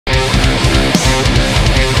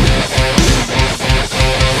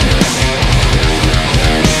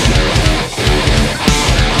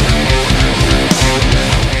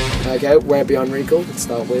go. We're Beyond Recall. Let's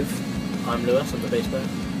start with. I'm Lewis, I'm the bass player.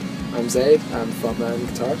 I'm Zaid, I'm frontman and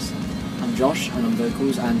guitarist. I'm Josh, and I'm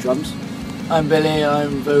vocals and drums. I'm Billy,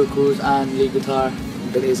 I'm vocals and lead guitar.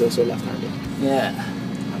 And Billy is also left-handed. Yeah.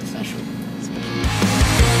 That's special.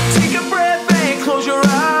 Take a breath and close your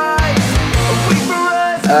eyes.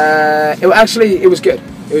 It was good.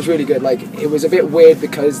 It was really good. Like, it was a bit weird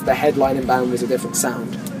because the headlining band was a different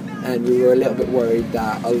sound, and we were a little bit worried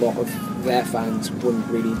that a lot of their fans wouldn't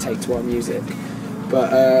really take to our music.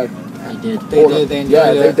 But They did. They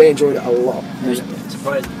enjoyed it. They enjoyed it a lot.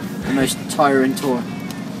 Surprising. The most tiring tour.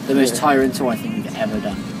 The most tiring tour I think we've ever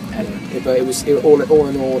done. Ever. But all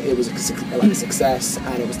in all, it was a success,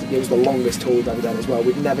 and it was the longest tour we've ever done as well.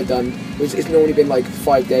 We've never done. It's normally been like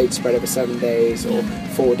 5 dates spread over 7 days, or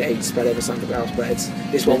 4 dates spread over something else. But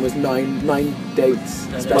this one was nine dates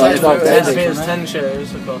spread over 12 days. 10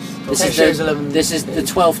 shows across. This is the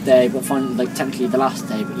 12th day, but technically the last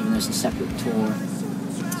day. But even though it's a separate tour.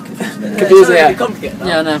 Confusing, yeah.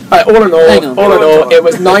 Yeah, no. All in all, it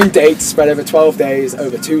was 9 dates spread over 12 days,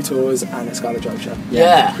 over 2 tours, and a Scarlet Drive show.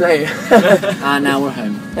 Yeah. Great. And now we're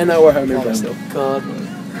home. And now we're home in Bristol. God,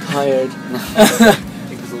 tired.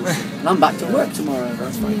 And I'm back to work tomorrow.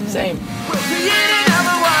 That's fine. Same.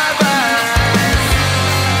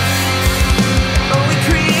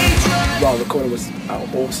 Well, the recording was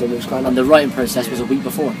awesome. It was kind of. And the writing process was a week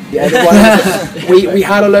before. Yeah, we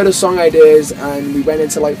had a load of song ideas, and we went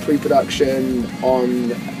into like pre-production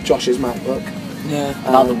on Josh's MacBook. Yeah.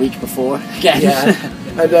 About the week before. Again. Yeah.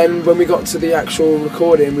 And then when we got to the actual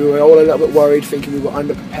recording, we were all a little bit worried, thinking we were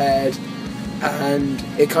underprepared, and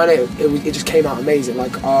it just came out amazing.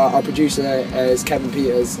 Like our producer is Kevin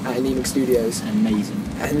Peters at Anemic Studios. Amazing.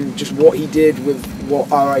 And just what he did with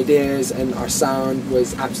what our ideas and our sound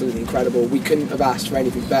was absolutely incredible. We couldn't have asked for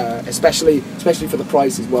anything better, especially for the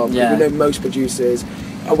price as well. Yeah. We know most producers,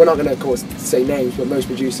 and we're not going to, of course, say names, but most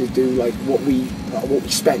producers do like what we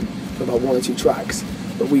spent for about 1 or 2 tracks.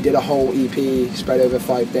 But we did a whole EP spread over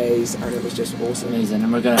 5 days, and it was just awesome. Amazing.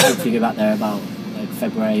 And we're going to hopefully go back there about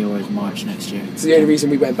February or March next year. It's the only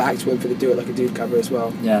reason we went back to him for the Do It Like a Dude cover as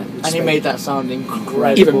well. Yeah. And he made that sound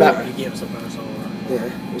incredible. Even better. He gave us a bonus. Yeah,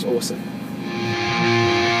 it was awesome.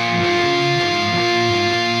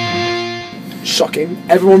 Shocking.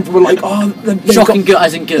 Everyone were like, "Oh, shocking good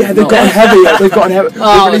as in good." Yeah, they've gotten heavier. They've gotten heavy.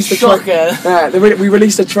 Oh, shocking. We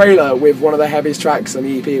released a trailer with one of the heaviest tracks on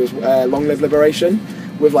the EP. It was "Long Live Liberation,"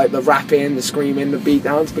 with like the rapping, the screaming, the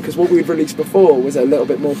beatdowns. Because what we'd released before was a little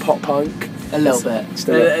bit more pop punk. A little bit. Just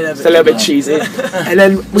a little bit cheesy. And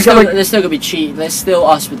then we got there's still gonna be cheese. There's still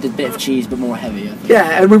us with the bit of cheese, but more heavier.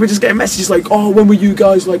 Yeah, and we were just getting messages like, "Oh, when were you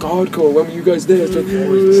guys like hardcore? When were you guys this?" It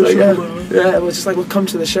was just like, "Well, come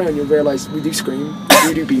to the show and you'll realise we do scream,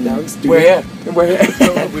 we do beatdowns. We're here. And we're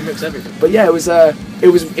here. We mix everything." But yeah, it was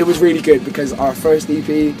really good because our first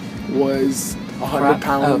EP was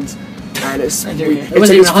 £100. And it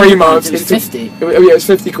took us 3 months. It was 50. It was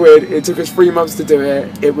 50 quid. It took us 3 months to do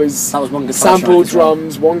it. It was that was one guitar sampled track as well.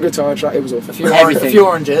 drums, one guitar track. It was awful. A few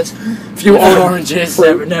oranges. Few oranges.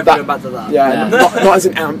 Never go back to that. Yeah. Not as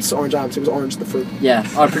in amps, orange amps. It was orange the fruit. Yeah,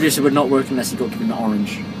 our producer would not work unless he got given the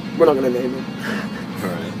orange. We're not going to name him.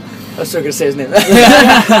 Alright. I was still going to say his name.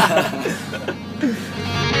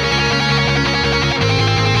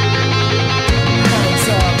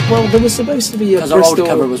 Well, there was supposed to be a because our old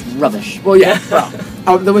cover was rubbish. Well, yeah.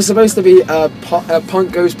 There was supposed to be a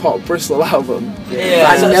Punk Goes Pop Bristol album.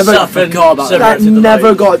 Yeah. That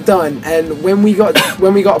never got done. And when we got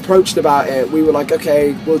approached about it, we were like,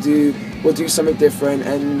 okay, we'll do something different.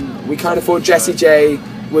 And we kind of thought Jessie J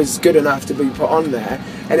was good enough to be put on there.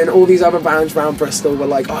 And then all these other bands around Bristol were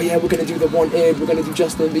like, oh yeah, we're going to do The Wanted, we're going to do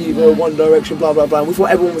Justin Bieber, One Direction, blah blah blah. And we thought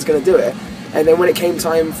everyone was going to do it. And then when it came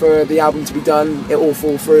time for the album to be done, it all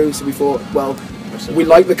fell through. So we thought, well, we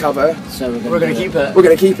like the cover, so we're going to keep it. We're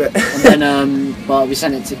going to keep it. And then, well, we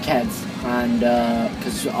sent it to Kev, and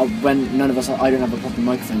because when none of us, I don't have a proper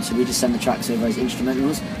microphone, so we just send the tracks over as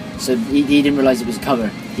instrumentals. So he didn't realise it was a cover.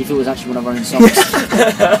 He thought it was actually one of our own songs.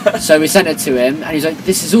 So we sent it to him, and he's like,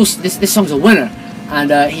 "This is also this song's a winner."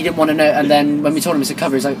 And he didn't want to know. And then when we told him it's a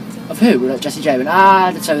cover, he's like, "Of who?" We're like, "Jessie J."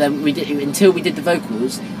 So then we did until we did the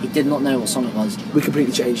vocals. He did not know what song it was. We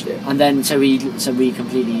completely changed it. And then so we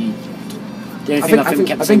completely. The only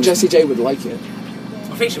thing I think Jessie J would like it.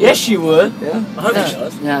 I think she would. Yes, she would. Yeah. I hope she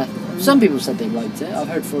does. Yeah. Some people said they liked it. I've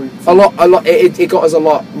heard for a lot. It got us a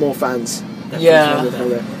lot more fans. Yeah.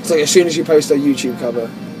 It's like as soon as you post a YouTube cover,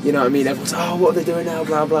 you know what I mean? Everyone's oh, what are they doing now?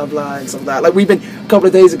 Blah blah blah and stuff like that. Like a couple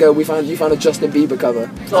of days ago, you found a Justin Bieber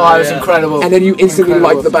cover. Oh, it was incredible. And then you instantly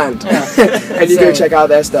like the band, and you go check out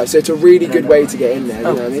their stuff. So it's a really good way to get in there. You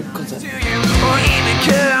know what I mean?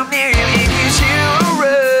 come near me, 'cause you're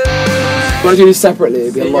right. You want to do these separately?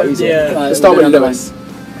 It'd be a lot easier. Yeah. Let's start with Lewis.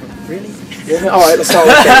 Really? Yeah. All right, let's start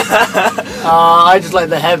with Kate. I just like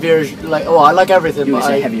the heavier, I like everything, You but would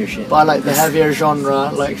say I, heavier shit. but I like the heavier genre,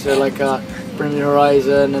 Bring Me the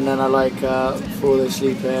Horizon, and then I like Before They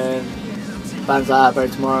Sleep In, bands like that, Bury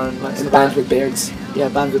Tomorrow, and like And the bands with beards. yeah,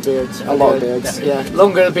 bands with beards. A lot of beards. Yeah,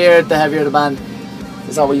 longer the beard, the heavier the band.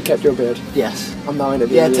 Is that why you kept your beard? Yes. I'm now in it.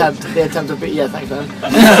 The attempt to be. Yeah, thanks, man.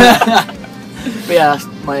 But yeah, that's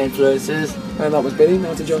my influences. And that was Billy.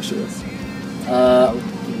 Now to Joshua. There's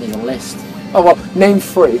a list. Oh well, name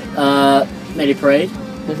 3. Mayday Parade.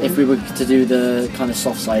 If we were to do the kind of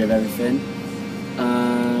soft side of everything.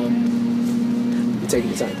 You're taking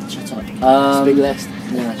your time. Shut up. It's a big list.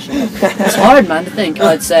 Yeah, shut up. It's hard, man, to think.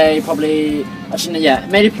 I'd say probably. Actually, yeah,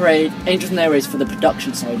 Mayday Parade, Angels and Airways for the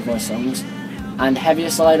production side of our songs, and heavier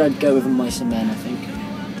side, I'd go with Mice and Men. I think,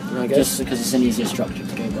 I guess. just because it's an easier structure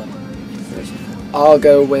to go by. I'll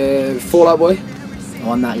go with Fall Out Boy.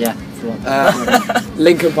 On that, yeah.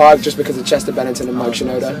 Linkin Park, just because of Chester Bennington and Mike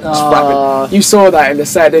Shinoda. Just Oh. rapping. You saw that in the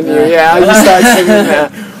set, didn't you? Yeah, you started singing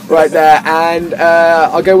that right there. And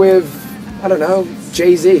I'll go with, I don't know,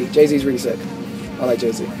 Jay-Z. Jay-Z's really sick. I like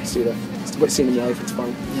Jay-Z. See that. It's seen him live, it's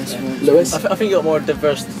fine. Yes, right. Lewis, I think you got more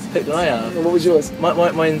diverse pick than I have. what was yours?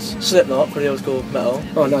 Mine's Slipknot for the old school metal.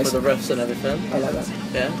 Oh, nice. For the riffs and everything. I like that.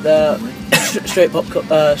 Yeah. The straight pop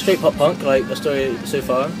punk, like a story so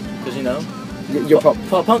far, because you know. You're pop.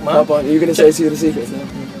 Pop punk, man. Pop on. Are you going to say See the Secrets now?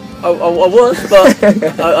 I was, but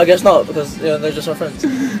I guess not, because you know they're just my friends.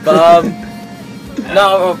 But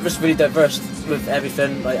no, I'm just really diverse with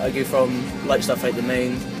everything. Like I go from light stuff like the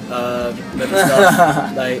main, middle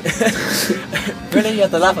stuff. Like really, you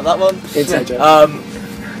have to laugh at that one. Inside joke.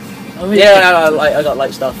 Yeah, I got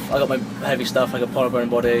light stuff. I got my heavy stuff. I got Power Burn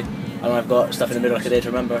Body, and I've got stuff in the middle like A Day to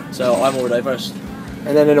Remember. So I'm more diverse.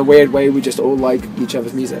 And then in a weird way, we just all like each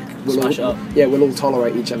other's music. Smash it up. Yeah, we'll all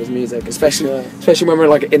tolerate each other's music, especially when we're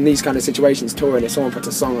like in these kind of situations touring. If someone puts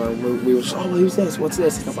a song on, we will just, oh, who's this? What's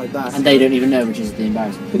this? Stuff like that. And they don't even know, which is the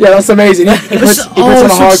embarrassment. Yeah, that's amazing. He puts on a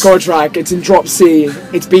hardcore track. It's in drop C.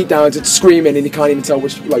 It's beat downs. It's screaming, and you can't even tell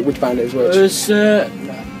which band it is which. I think it's them.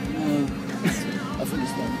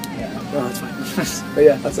 Yeah. Oh, that's fine. But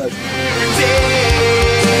yeah, that's it.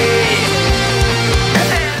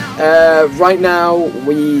 Right now,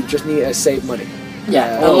 we just need to save money.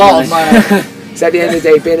 Yeah, A lot of money. So at the end of the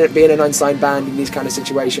day, being an unsigned band in these kind of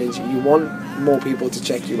situations, you want more people to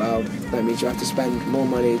check you out. That means you have to spend more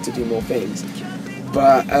money to do more things.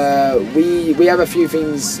 But we have a few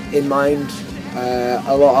things in mind.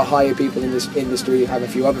 A lot of higher people in this industry have a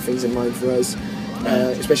few other things in mind for us,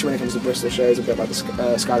 especially when it comes to Bristol shows, a bit like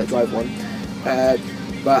the Scarlet Drive one.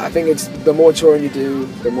 But I think it's the more touring you do,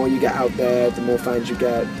 the more you get out there, the more fans you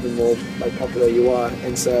get, the more popular you are.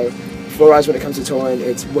 And so for us, when it comes to touring,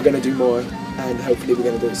 we're going to do more, and hopefully we're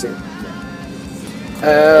going to do it soon.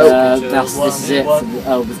 This is it.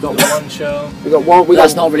 We've got one show.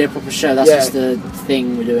 That's not really a proper show. That's just the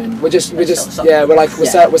thing we're doing. We're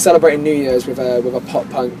celebrating New Year's with a pop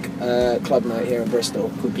punk club night here in Bristol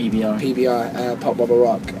Called PBR. Pop Bubble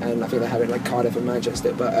Rock, and I think they're having like Cardiff and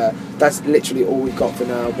Manchester. But that's literally all we've got for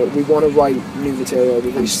now. But we want to write new material.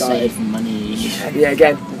 We've already started. Save money. Yeah,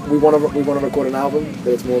 again, we want to record an album,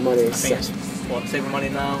 but it's more money. I think it's saving money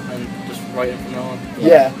now and just writing from now on.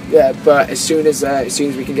 Yeah. But as soon as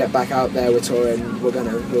we can get back out there, we're touring.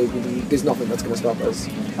 There's nothing that's gonna stop us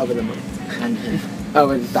other than money. And him.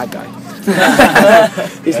 Oh, and that guy.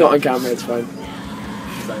 He's not on camera. It's fine.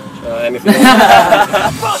 Anything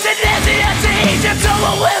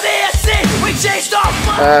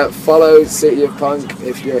Follow City of Punk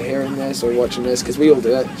if you're hearing this or watching this, because we all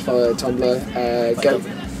do it. Follow Tumblr.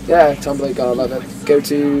 Tumblr, gotta love it. Go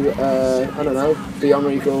to I don't know,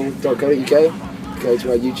 beyondrecall.co.uk. Go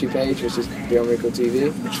to our YouTube page, which is Beyond Recall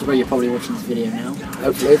TV. Which is where you're probably watching this video now.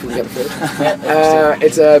 Hopefully, if we can get the footage.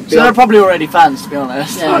 It's a. So they're probably already fans, to be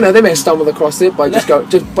honest. Oh no, they may have stumbled across it by Related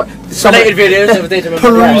videos of Day to Remember.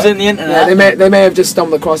 Perusing the internet. Yeah, they may have just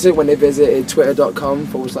stumbled across it when they visited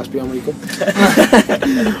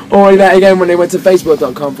twitter.com/BeyondRecall. Or that again when they went to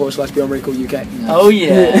facebook.com/BeyondRecall UK. Oh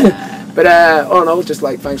yeah. But all in all, just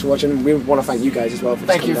thanks for watching. We want to thank you guys as well.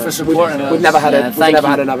 Thank you for supporting us. We've never had Yeah,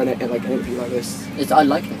 another interview like this. I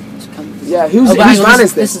like it. Yeah, whose van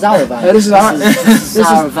is this? This is our van. This is our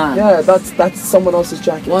van. Yeah, that's someone else's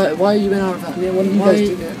jacket. Why are you in our van? Yeah, what do you guys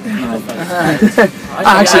do there?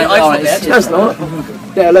 Actually, no, it's not.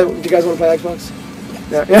 Yeah, do you guys want to play Xbox?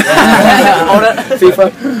 Yeah.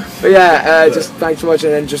 FIFA. But yeah, just thanks for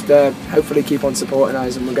watching, and just hopefully keep on supporting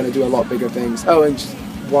us, and we're going to do a lot bigger things. Oh, and just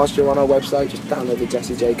whilst you're on our website, just download the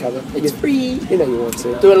Jessie J cover. It's free. You know you want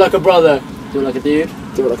to. Do it like a brother. Do it like a dude.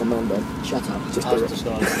 Do it like a man, then. Shut up. Just I do was it.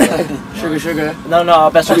 just Sugar, sugar. No, I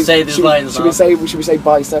best not say these lines. Should we say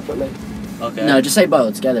bye separately? Okay. No, just say bye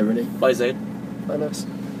all together, really. Bye, Zayd. Bye, nice.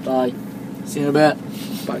 Bye. See you in a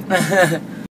bit. Bye.